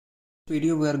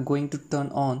Video we are going to turn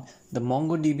on the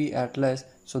MongoDB Atlas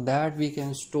so that we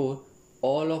can store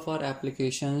all of our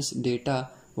applications data,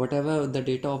 whatever the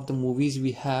data of the movies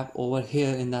we have over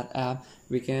here in that app,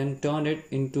 we can turn it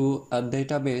into a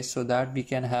database so that we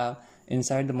can have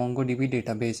inside the MongoDB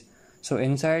database. So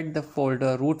inside the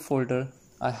folder, root folder,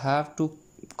 I have to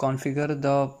configure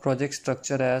the project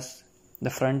structure as the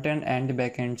front end and the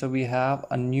back end. So we have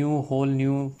a whole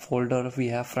new folder, we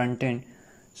have front end.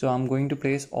 So I'm going to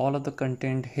place all of the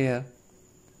content here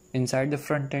inside the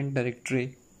front end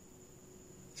directory,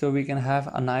 so we can have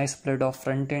a nice split of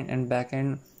front end and back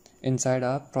end inside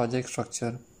our project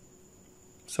structure.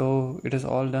 So it is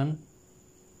all done.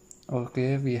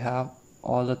 Okay, we have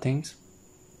all the things.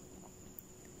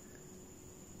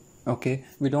 Okay,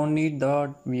 we don't need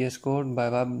the VS Code by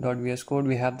web.vs code.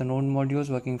 We have the node modules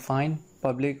working fine.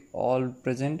 Public all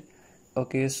present.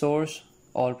 Okay, source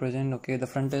all present. Okay, the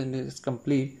front end is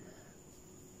complete.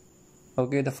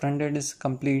 Okay, the front end is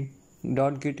complete.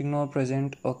 .gitignore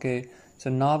present. Okay, so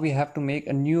now we have to make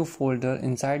a new folder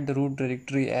inside the root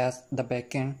directory as the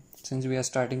backend, since we are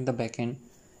starting the backend,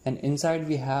 and inside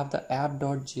we have the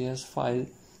app.js file,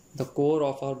 the core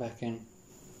of our backend,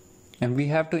 and we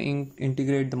have to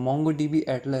integrate the MongoDB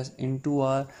Atlas into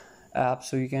our app.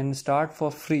 So you can start for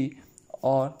free,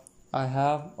 or I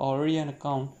have already an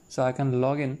account so I can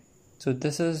log in. So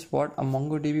this is what a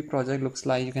MongoDB project looks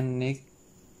like. You can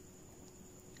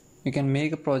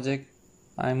make a project.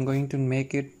 I'm going to name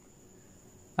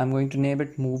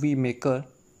it Movie Maker,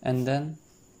 and then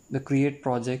the create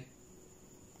project,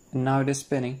 and now it is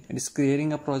spinning. It is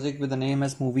creating a project with the name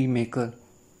as Movie Maker.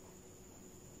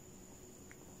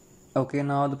 Okay,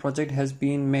 now the project has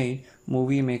been made,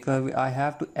 Movie Maker. I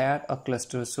have to add a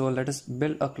cluster, so let us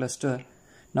build a cluster.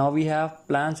 Now we have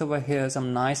plans over here,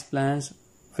 some nice plans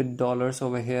with dollars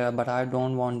over here, but I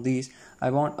don't want these.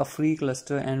 I want a free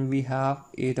cluster, and we have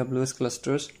AWS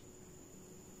clusters.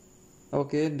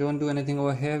 Okay, don't do anything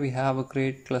over here. We have a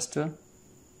create cluster.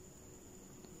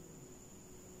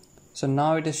 So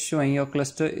now it is showing your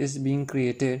cluster is being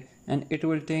created, and it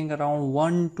will take around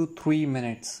 1 to 3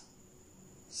 minutes.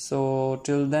 So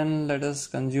till then, let us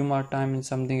consume our time in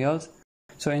something else.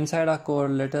 So inside our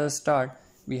code, let us start.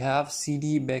 We have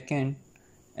cd backend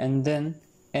and then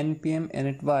npm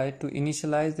init to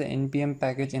initialize the npm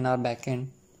package in our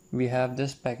backend. We have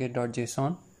this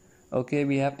package.json. Okay,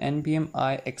 we have npm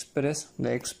I express,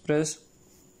 the express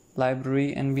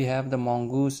library, and we have the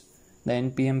mongoose, the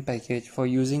npm package for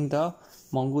using the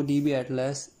MongoDB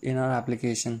Atlas in our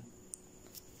application.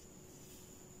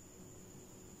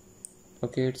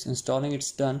 Okay, it's installing,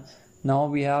 it's done. Now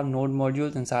we have node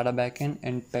modules inside our backend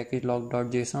and package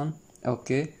log.json.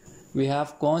 Okay, we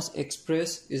have const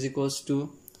express is equals to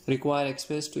require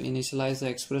express to initialize the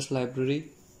express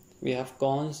library. We have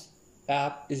const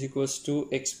app is equals to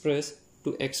express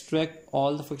to extract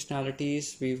all the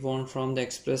functionalities we want from the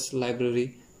express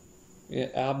library.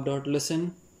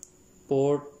 App.listen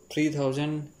port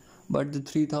 3000, but the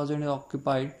 3000 is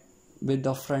occupied with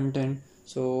the front end.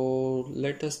 So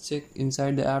let us check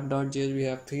inside the app.js. We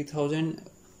have 3000,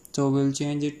 so we'll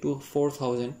change it to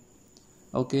 4000.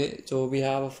 Okay, so we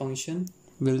have a function.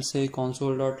 We'll say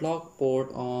console.log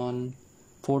port on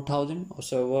 4000 or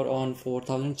server on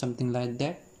 4000, something like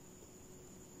that.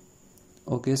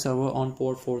 Okay, server on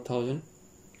port 4000.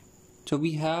 So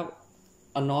we have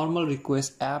a normal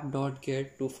request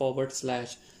app.get to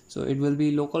 /. So it will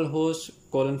be localhost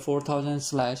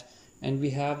 :4000/, and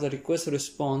we have the request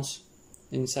response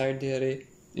inside the array,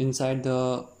 inside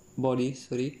the body.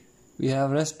 Sorry, we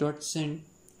have rest.send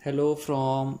hello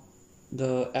from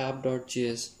the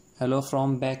app.js, hello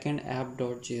from backend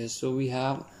app.js. So we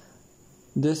have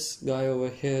this guy over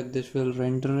here. This will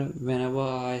render whenever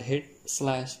I hit /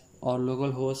 or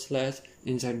localhost /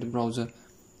 inside the browser.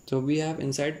 So we have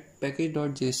inside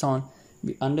package.json,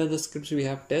 under the scripts we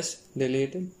have test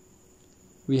deleted,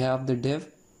 we have the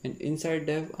dev, and inside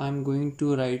dev I'm going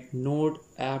to write node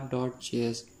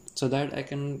app.js so that I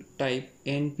can type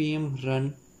npm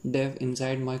run dev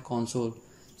inside my console.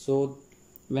 So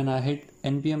when I hit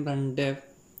npm run dev,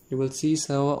 you will see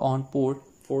server on port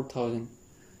 4000.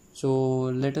 So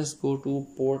let us go to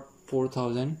port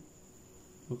 4000.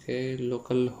 Okay,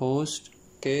 localhost.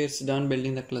 Okay, it's done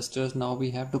building the clusters. Now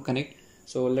we have to connect.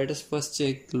 So let us first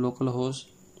check localhost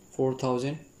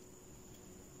 4000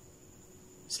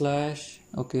 /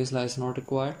 okay, / not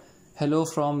required. Hello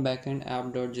from backend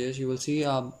app.js. You will see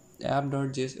our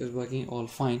app.js is working all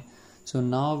fine. So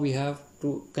now we have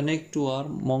to connect to our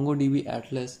MongoDB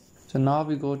Atlas. So now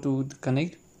we go to the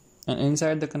connect, and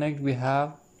inside the connect we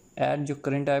have add your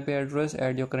current IP address.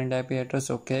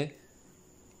 Okay,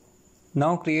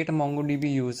 Now create a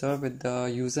MongoDB user with the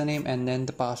username and then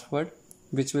the password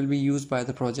which will be used by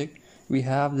the project. We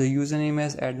have the username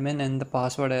as admin and the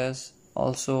password as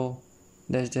also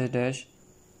 --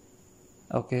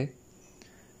 okay.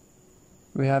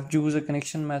 We have choose a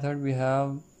connection method. We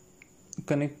have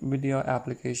connect with your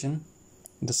application,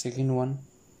 the second one.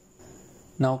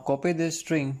 Now copy this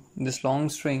string, this long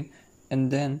string,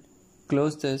 and then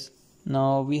close this.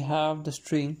 Now we have the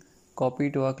string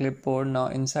copy to our clipboard. Now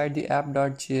inside the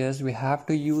app.js we have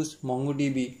to use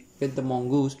MongoDB with the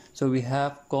mongoose. So we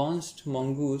have const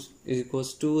mongoose is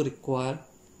equals to require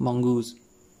mongoose,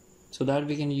 so that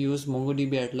we can use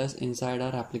MongoDB Atlas inside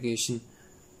our application.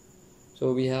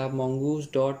 So we have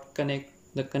mongoose.connect,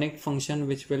 the connect function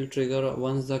which will trigger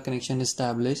once the connection is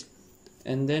established,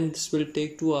 and then this will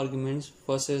take two arguments.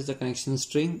 First is the connection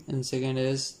string and second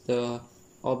is the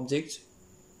objects,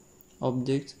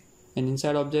 and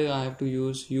inside object I have to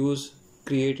use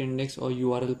create index or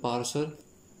URL parser.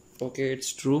 Okay,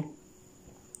 it's true.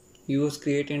 Use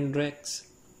create index,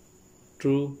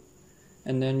 true,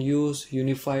 and then use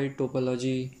unified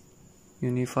topology,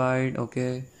 unified,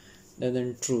 okay, and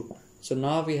then true. So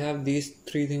now we have these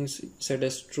three things set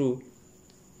as true,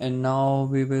 and now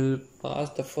we will pass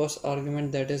the first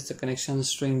argument, that is the connection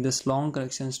string, this long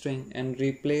connection string, and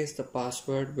replace the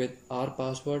password with our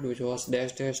password which was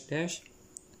 --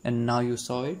 and now you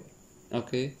saw it,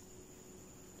 okay.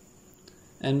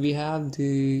 And we have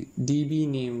the DB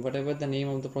name, whatever the name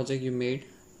of the project you made.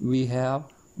 We have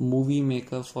movie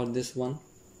maker for this one,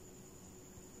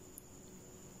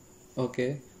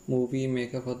 okay, movie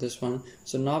maker for this one.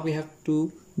 So now we have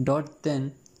to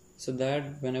 .then, so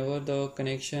that whenever the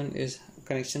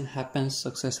connection happens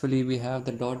successfully, we have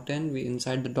the .then. We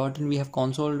inside the .then we have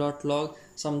console.log,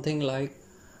 something like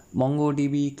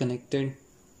MongoDB connected,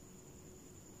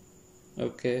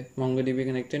 okay, MongoDB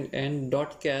connected, and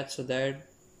 .cat, so that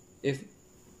if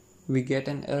we get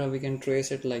an error we can trace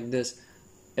it like this.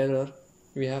 Error,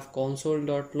 we have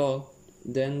console.log,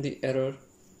 then the error,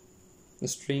 the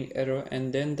string error,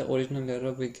 and then the original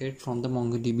error we get from the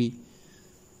MongoDB.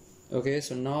 Okay,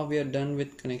 so now we are done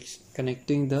with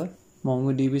connecting the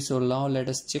MongoDB. So now let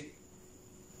us check.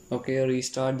 Okay,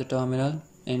 restart the terminal,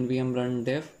 npm run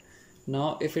dev.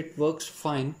 Now if it works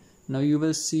fine, now you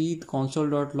will see the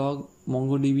console.log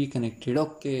MongoDB connected.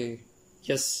 Okay,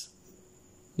 yes,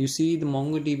 you see the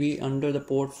MongoDB under the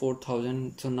port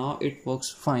 4000. So now it works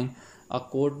fine, our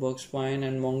code works fine,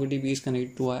 and MongoDB is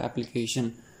connected to our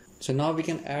application. So now we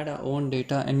can add our own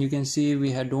data, and you can see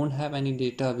we don't have any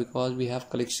data because we have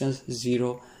collections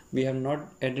 0. We have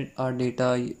not added our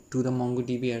data to the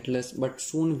MongoDB Atlas, but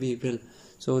soon we will.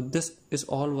 So this is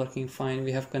all working fine.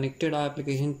 We have connected our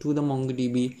application to the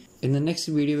MongoDB. In the next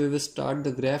video we will start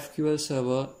the GraphQL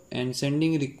server and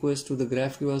sending requests to the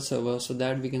GraphQL server so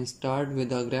that we can start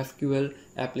with our GraphQL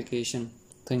application.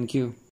 Thank you.